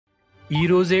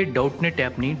ఈరోజే డౌట్నెట్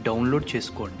యాప్ని డౌన్లోడ్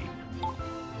చేసుకోండి.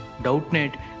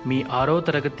 డౌట్నెట్ మీ 6వ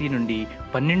తరగతి నుండి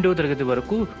 12వ తరగతి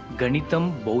వరకు గణితం,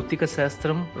 భౌతిక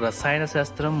శాస్త్రం, రసాయన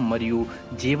శాస్త్రం మరియు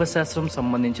జీవశాస్త్రం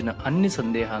సంబంధించిన అన్ని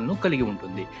సందేహాలను కలిగి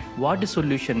ఉంటుంది. వాటి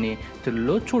సొల్యూషన్ని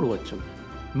తెలుగులో చూడవచ్చు.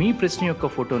 మీ ప్రశ్న యొక్క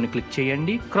ఫోటోని క్లిక్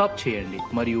చేయండి, క్రాప్ చేయండి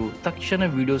మరియు తక్షణ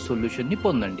వీడియో సొల్యూషన్ని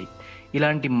పొందండి.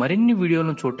 ఇలాంటి మరిన్ని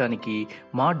వీడియోలను చూడటానికి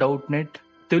మా Doubtnut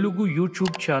Telugu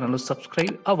YouTube channel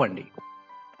subscribe అవ్వండి.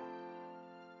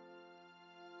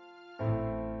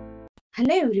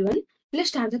 Hello everyone, let's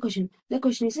start the question. The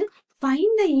question is,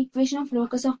 find the equation of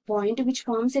locus of point which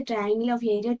forms a triangle of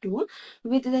area 2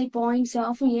 with the points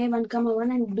of a1,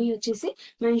 1 and b వచ్చేసి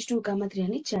 -2, 3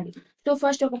 అని ఇచ్చాడు. So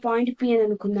first ఒక point p అని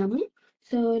అనుకుందాము.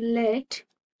 So let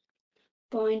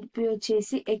point p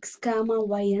వచ్చేసి x,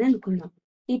 y అని అనుకుందాం.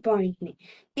 ఈ పాయింట్ ని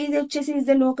ఇది వచ్చేసి is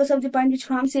the locus of the point which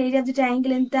forms area of the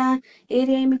triangle. ఎంత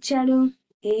ఏరియా ఏమి ఇచ్చాడు?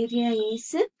 ఏరియా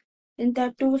ఈస్ ఎంత?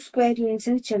 2 స్క్వేర్ యూనిట్స్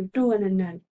అని ఇచ్చాడు. 2 అని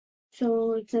అన్నాడు. So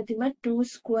it's nothing but 2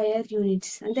 square units.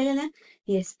 అంతే కదా?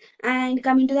 Yes. And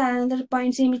coming to the another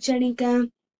points ఏమి ఇచ్చాడు? ఇంకా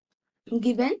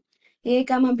given a,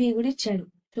 b కూడా ఇచ్చాడు.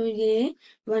 సో a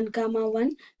 1, 1,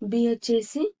 b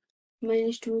వచ్చేసి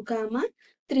 -2,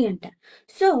 3 అంట.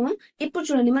 సో ఇప్పుడు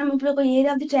చూడండి, మనం ఇప్పుడు ఒక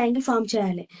area of the triangle form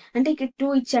చేయాలి. అంటే ఇక్కడ 2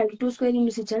 ఇచ్చాడు, 2 స్క్వేర్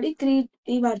యూనిట్స్ ఇచ్చాడు. 3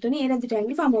 ఈ వాటితో area of the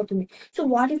triangle form అవుతుంది. So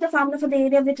what is the formula for the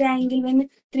area of the triangle when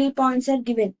 3 points are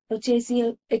given? వచ్చేసి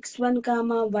x1,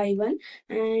 y1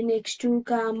 and x2,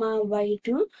 y2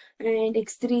 and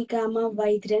x3,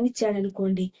 y3 అని ఇచ్చాడు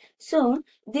అనుకోండి. సో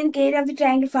దీనికి area of the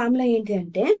triangle formula ఏంటి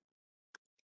అంటే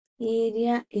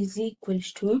area is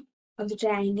equals to of the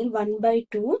triangle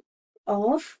 1/2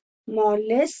 of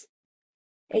modulus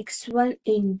x1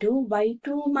 into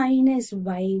y2 minus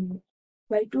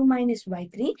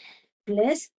y3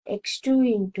 plus x2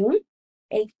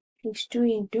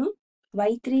 into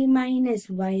y3 minus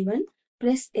y1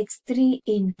 plus x3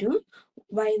 into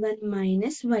y1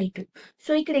 minus y2.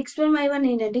 So ఇక్కడ x1 y1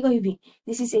 ఏంటంటే ఇవి,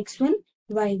 this is x1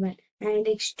 y1 and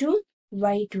x2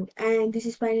 y2 and this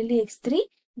is finally x3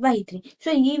 y3. So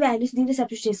ఈ values దీంట్లో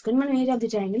substitute చేసుకొని మనం area of the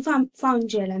triangle found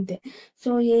చేయాలి అంతే. So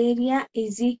area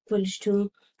is equals to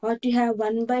what you have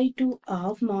 1/2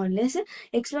 of modulus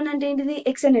x1 అంటే ఏంటిది?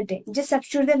 x అంటే just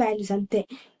substitute the values అంతే.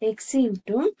 x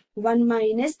ఇంటూ 1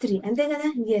 - 3 అంతే కదా?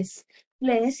 ఎస్.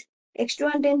 ప్లస్ x2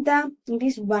 అంటే ఎంత? It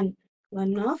is 1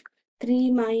 of 3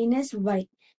 - y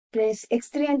plus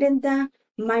x3 అంటే ఎంత?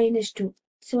 -2.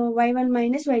 సో y1 -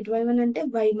 y2, y1 అంటే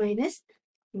y -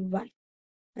 1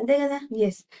 అంతే కదా?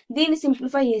 ఎస్. దీన్ని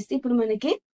సింప్లిఫై చేస్తే ఇప్పుడు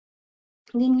మనకి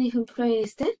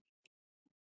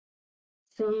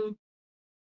సో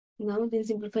దీన్ని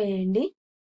సింప్లిఫై చేయండి.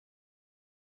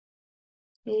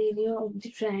 Area of the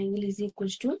triangle is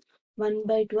equals to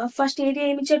 1/2 of first area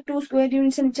ఏమి ఇచ్చాడు? 2 స్క్వేర్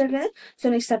యూనిట్స్ అని ఇచ్చాడు కదా? సో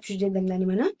నెక్స్ట్ సబ్స్టిట్యూట్ చేద్దాం దాన్ని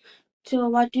మనం. So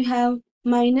what you have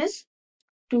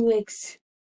 -2x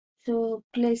so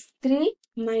plus 3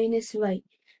 - y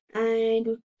and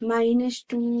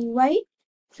 -2y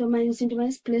so minus into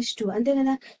minus +2 అంతే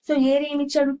కదా? సో ఏరియా ఏమి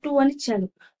ఇచ్చాడు? 2 అని ఇచ్చాడు.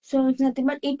 సో ఇట్స్ నథింగ్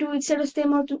బట్ ఈ 2 ఇటు సైడ్ వస్తే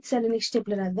ఏమవుతుంది? సరే నెక్స్ట్ స్టెప్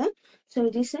లో రాద్దాం. So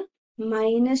it is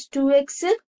 -2x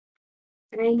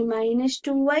and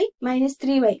 -2y -3y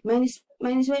 -2y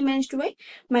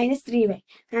 -3y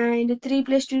and 3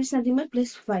 + 2 is nothing but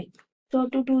 +5. So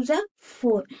 2 2s are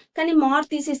 4. కానీ మోడ్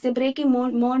తీసేస్తే బ్రేకింగ్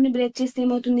మోడ్ ని బ్రేక్ చేస్తే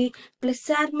ఏమవుతుంది?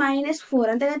 +or -4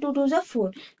 అంతే కదా? 2 2s are 4.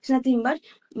 It's nothing but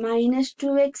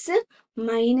 -2x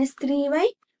 -3y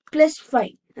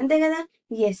 +5 అంతే కదా?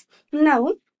 ఎస్. నౌ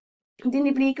దీన్ని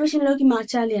ఇప్పుడు ఈక్వేషన్ లోకి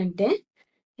మార్చాలి అంటే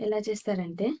ఎలా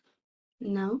చేస్తారంటే,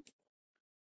 నౌ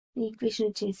ఈక్వేషన్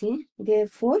వచ్చేసి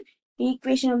therefore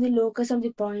equation of the locus of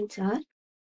the points are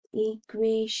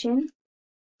equation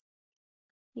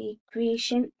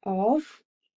of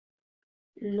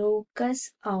locus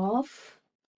of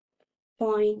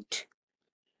point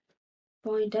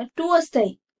are 2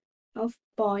 వస్తాయి. Of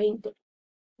point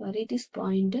it is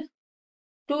point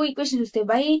 2 equations వస్తాయి.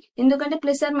 వై? ఎందుకంటే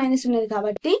 +or - ఉన్నది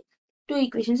కాబట్టి 2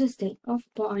 ఈక్వేషన్స్ వస్తాయి of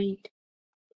point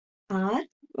are.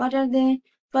 What are they?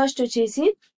 First వచ్చేసి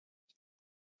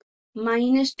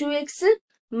 -2x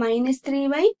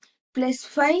 -3y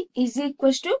 +5 is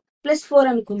equals to +4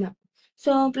 అనుకుందాం.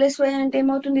 So +5 అంటే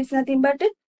ఏమవుతుంది? ఇట్స్ నథింగ్ బట్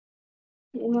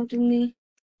ఏమవుతుంది?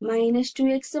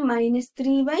 -2x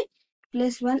 -3y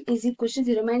 +1 is equals to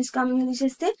 0. Minus common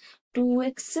తీసేస్తే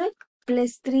 2x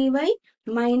 + 3y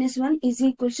 -1 is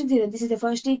equals to 0. This is the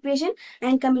first equation.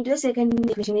 And coming to the second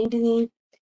equation ఏంటిది?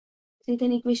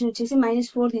 Second equation వచ్చేసి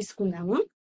 -4 తీసుకుందాము.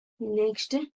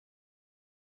 Next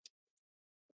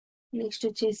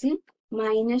వచ్చేసి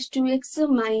minus 2x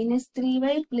minus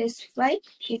 3y plus 5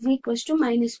 is equals to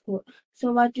minus 4.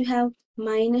 So what you have,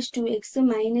 minus 2x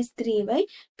minus 3y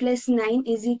plus 9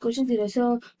 is equal to 0.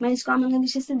 So minus common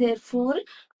conditions, therefore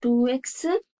 2x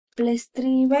plus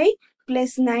 3y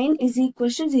plus 9 is equal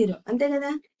to 0. Ante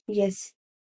kada? Yes.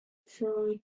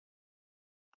 So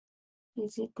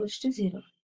is equals to 0.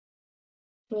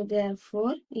 So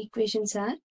therefore equations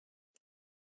are,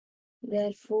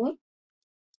 therefore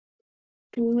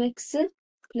 2x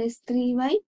plus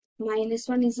 3y minus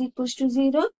 1 is equals to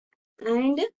 0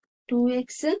 and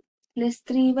 2x plus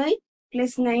 3y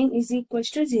plus 9 is equals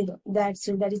to 0. That's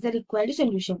it. That is the required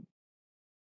solution.